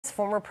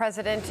Former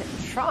President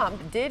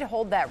Trump did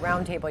hold that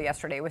roundtable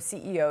yesterday with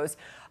CEOs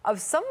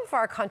of some of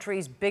our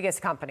country's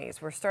biggest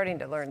companies. We're starting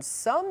to learn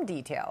some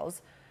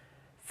details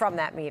from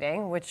that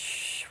meeting,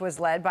 which was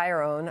led by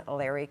our own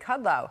Larry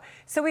Kudlow.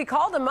 So we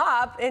called him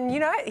up, and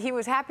you know what? He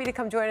was happy to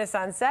come join us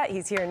on set.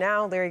 He's here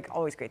now. Larry,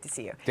 always great to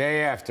see you.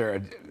 Day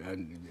after,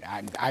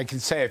 I can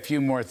say a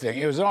few more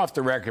things. It was off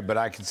the record, but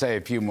I can say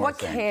a few more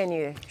things. What can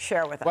you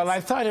share with us? Well, I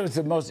thought it was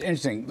the most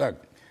interesting.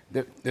 Look,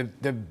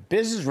 the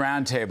Business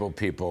Roundtable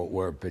people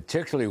were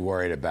particularly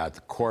worried about the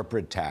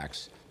corporate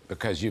tax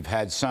because you've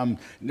had some,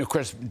 of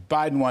course,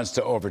 Biden wants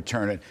to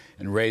overturn it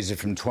and raise it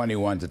from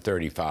 21 to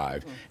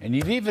 35. And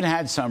you've even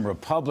had some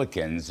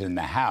Republicans in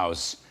the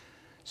House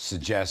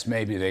suggest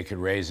maybe they could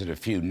raise it a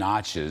few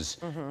notches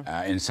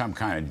in some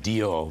kind of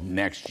deal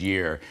next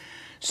year.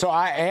 So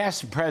I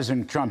asked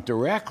President Trump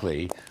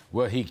directly,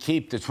 will he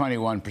keep the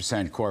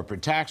 21%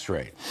 corporate tax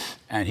rate?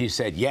 And he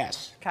said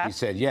yes. Okay. He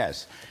said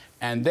yes.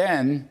 And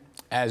then,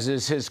 as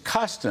is his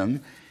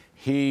custom,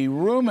 he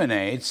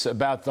ruminates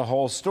about the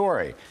whole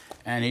story.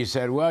 And he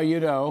said, well, you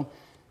know,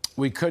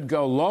 we could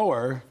go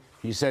lower.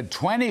 He said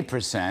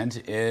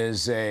 20%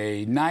 is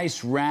a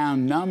nice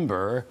round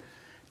number.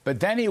 But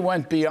then he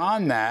went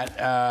beyond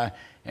that,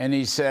 and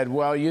he said,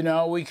 well, you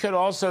know, we could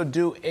also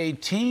do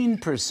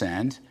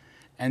 18%.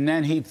 And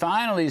then he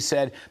finally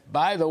said,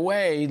 by the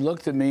way, he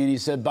looked at me and he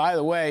said, by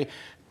the way,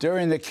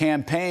 during the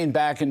campaign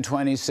back in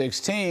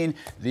 2016,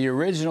 the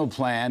original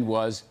plan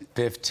was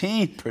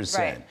 15%.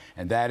 Right.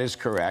 And that is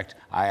correct.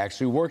 I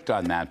actually worked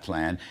on that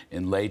plan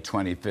in late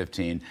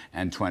 2015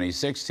 and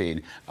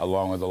 2016,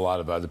 along with a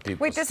lot of other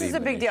people. Wait, this is a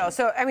big deal.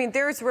 So, I mean,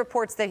 there's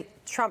reports that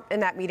Trump in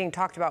that meeting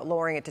talked about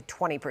lowering it to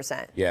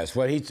 20%. Yes.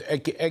 Well,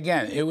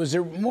 again, it was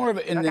more of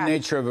in the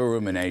nature of a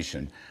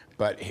rumination.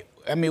 But,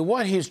 I mean,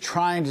 what he's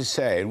trying to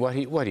say, and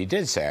what he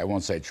did say, I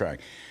won't say trying,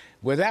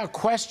 without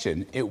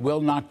question, it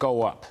will not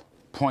go up.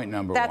 Point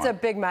number one. That's a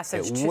big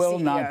message to CEOs. It will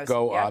not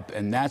go up,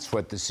 and that's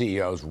what the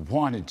CEOs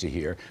wanted to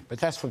hear. But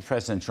that's what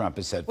President Trump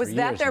has said for years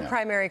now. Was that their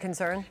primary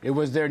concern? It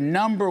was their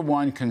number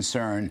one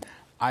concern.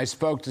 I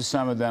spoke to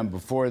some of them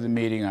before the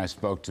meeting. I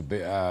spoke to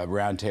Business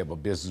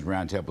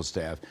Roundtable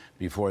staff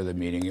before the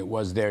meeting. It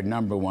was their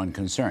number one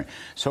concern.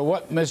 So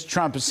what Mr.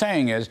 Trump is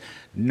saying is,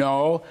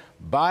 no,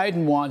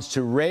 Biden wants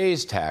to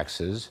raise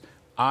taxes.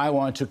 I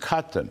want to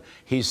cut them.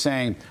 He's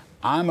saying,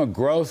 I'm a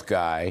growth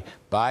guy.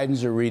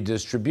 Biden's a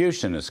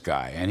redistributionist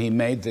guy. And he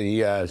made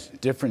the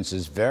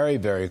differences very,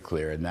 very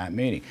clear in that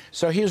meeting.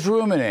 So he's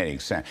ruminating.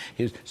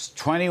 He's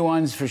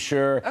 21's for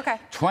sure. Okay.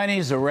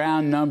 20's a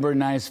round number,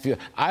 nice feel.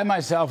 I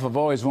myself have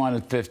always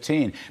wanted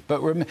 15.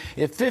 But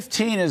if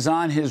 15 is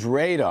on his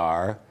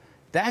radar,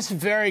 that's a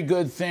very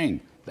good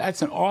thing.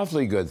 That's an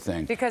awfully good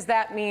thing. Because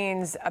that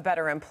means a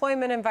better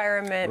employment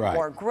environment, right.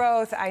 More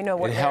growth. I know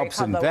what it helps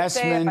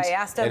investment. If I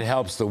asked him. It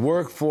helps the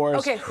workforce.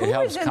 Okay, who it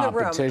helps is in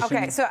competition. the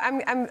room? Okay, so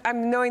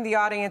I'm knowing the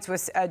audience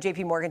was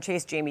J.P. Morgan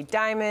Chase, Jamie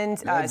Dimon,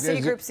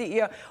 Citigroup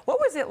CEO. What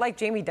was it like,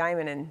 Jamie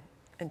Dimon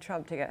and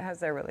Trump together? How's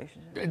their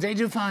relationship? They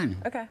do fine.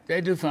 Okay.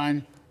 They do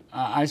fine.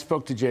 I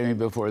spoke to Jamie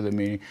before the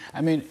meeting.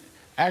 I mean,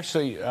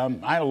 actually, I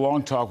had a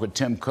long talk with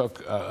Tim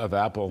Cook of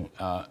Apple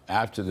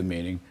after the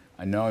meeting.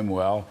 I know him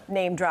well.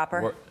 Name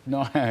dropper.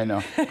 No, I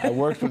know. I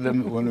worked with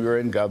him when we were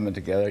in government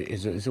together.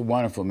 He's a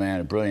wonderful man,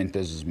 a brilliant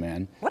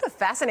businessman. What a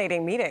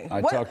fascinating meeting.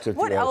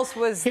 What else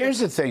was? Here's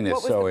the thing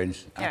that's so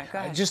interesting. Yeah, go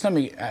ahead. Just let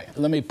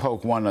me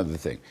poke one other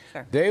thing.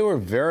 Sure. They were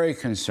very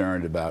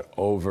concerned about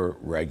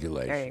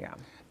over-regulation. There you go.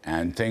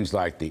 And things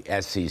like the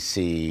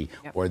SEC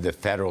or the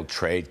Federal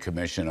Trade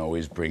Commission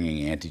always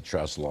bringing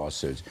antitrust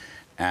lawsuits.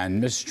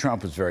 And Mr.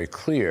 Trump was very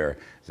clear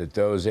that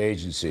those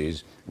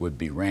agencies would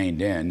be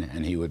reined in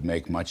and he would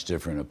make much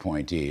different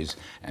appointees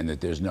and that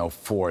there's no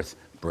fourth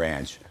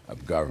branch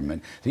of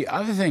government. The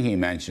other thing he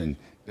mentioned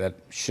that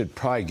should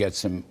probably get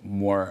some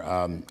more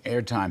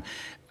airtime,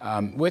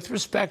 with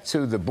respect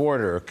to the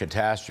border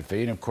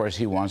catastrophe, and of course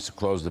he wants to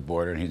close the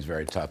border and he's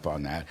very tough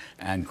on that,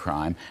 and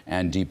crime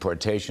and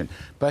deportation.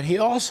 But he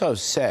also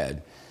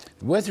said,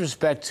 with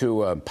respect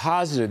to a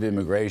positive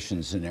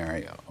immigration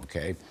scenario,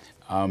 okay,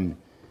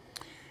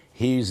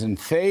 he's in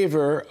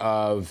favor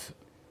of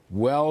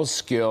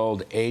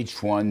well-skilled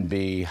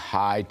H-1B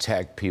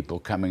high-tech people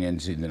coming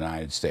into the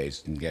United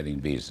States and getting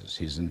visas.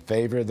 He's in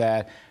favor of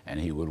that, and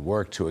he would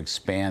work to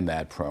expand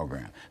that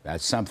program.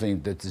 That's something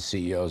that the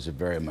CEOs are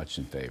very much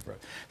in favor of.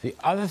 The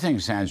other thing,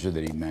 Sandra,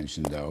 that he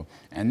mentioned, though,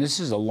 and this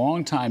is a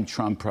long-time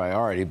Trump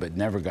priority but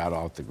never got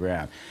off the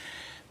ground,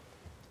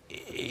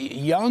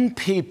 young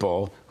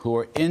people who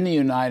are in the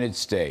United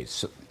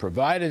States,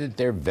 provided that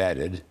they're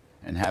vetted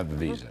and have a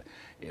visa,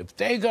 if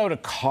they go to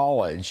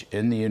college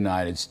in the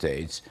United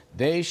States,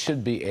 they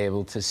should be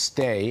able to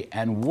stay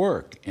and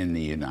work in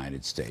the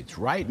United States.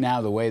 Right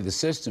now, the way the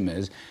system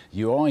is,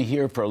 you're only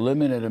here for a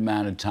limited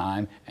amount of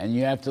time and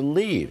you have to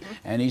leave.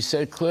 And he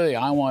said clearly,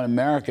 I want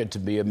America to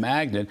be a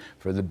magnet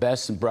for the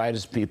best and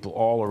brightest people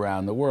all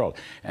around the world.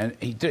 And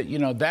he did, you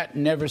know, that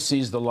never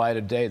sees the light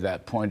of day,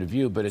 that point of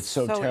view, but it's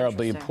so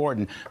terribly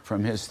important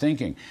from his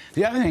thinking.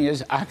 The other thing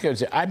is,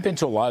 I've been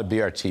to a lot of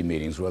BRT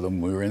meetings with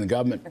him when we were in the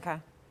government. Okay.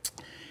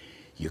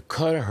 you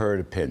could have heard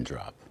a pin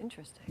drop.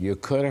 Interesting. You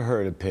could have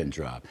heard a pin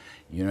drop.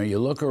 You know, you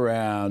look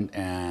around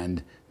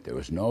and there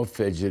was no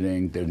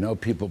fidgeting. There were no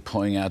people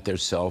pulling out their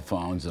cell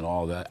phones and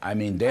all that. I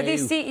mean, Are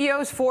these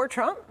CEOs for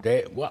Trump?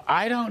 Well,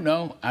 I don't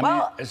know. I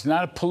mean, it's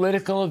not a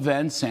political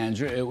event,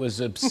 Sandra. It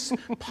was a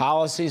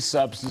policy,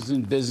 substance,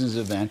 and business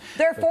event.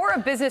 They're for a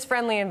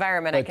business-friendly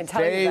environment, I can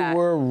tell you that. They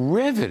were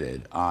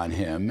riveted on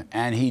him,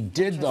 and he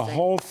did the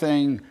whole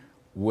thing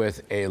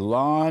with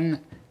elan.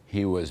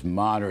 He was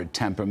moderate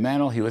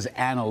temperamental. He was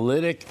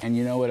analytic. And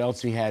you know what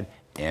else he had?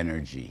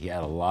 Energy. He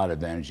had a lot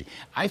of energy.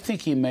 I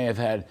think he may have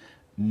had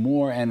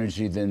more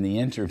energy than the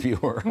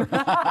interviewer.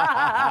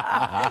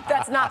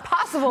 That's not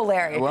possible,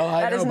 Larry. Well,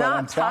 I know, but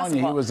I'm telling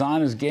you, he was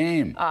on his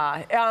game.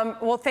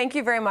 Well, thank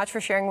you very much for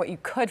sharing what you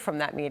could from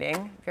that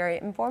meeting. Very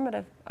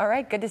informative. All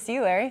right, good to see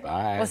you, Larry.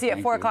 Bye. We'll see you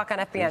at 4 o'clock on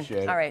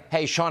FBN. All right.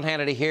 Hey, Sean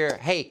Hannity here.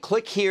 Hey,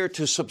 click here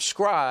to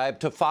subscribe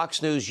to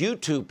Fox News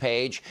YouTube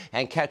page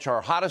and catch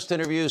our hottest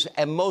interviews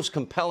and most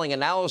compelling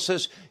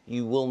analysis.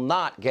 You will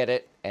not get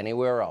it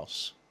anywhere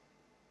else.